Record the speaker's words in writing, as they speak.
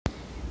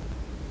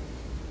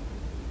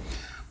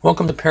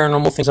Welcome to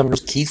Paranormal Things. I'm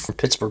Keith from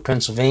Pittsburgh,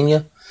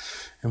 Pennsylvania,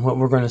 and what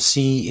we're going to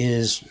see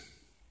is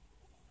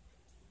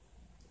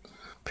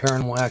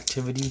paranormal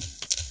activity.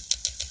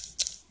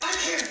 I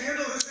can't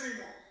handle this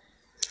anymore.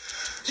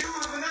 You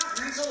have enough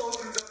mental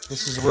opens up.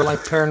 This is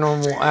real-life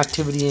paranormal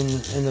activity in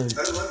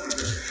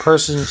the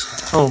person's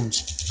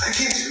homes. I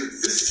can't do it.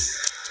 This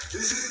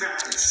is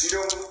madness.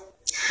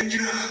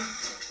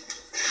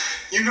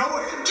 You know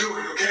what you're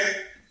doing,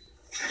 okay?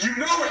 You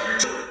know what you're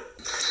doing.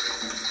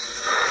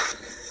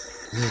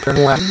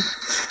 Paranormal activity.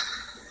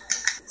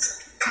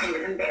 It's kind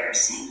of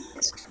embarrassing.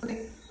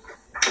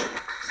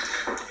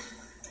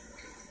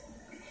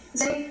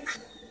 Is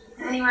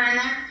anyone in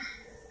there?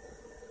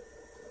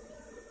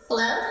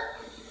 Hello?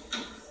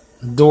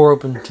 The door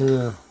open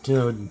to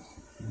the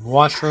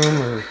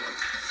washroom or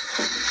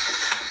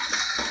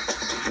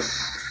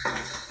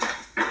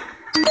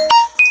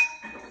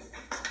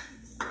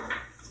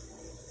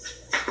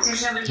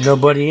There's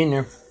nobody in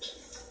there.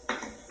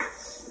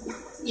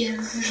 Yeah,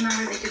 there's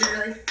nowhere they could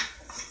really.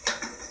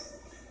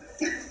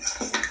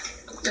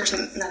 There's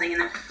nothing in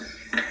there.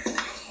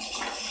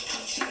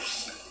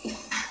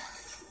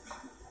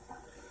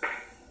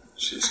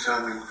 She's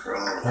coming for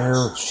all of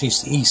us.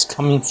 He's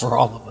coming for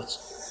all of us.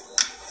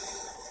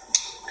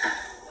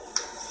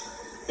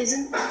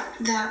 Isn't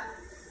that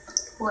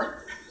what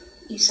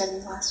you said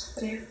in the last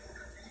video?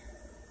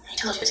 I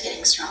told you it was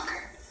getting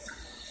stronger.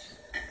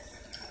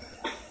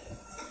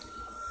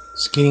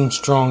 It's getting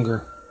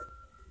stronger.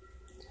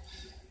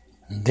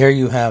 And there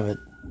you have it.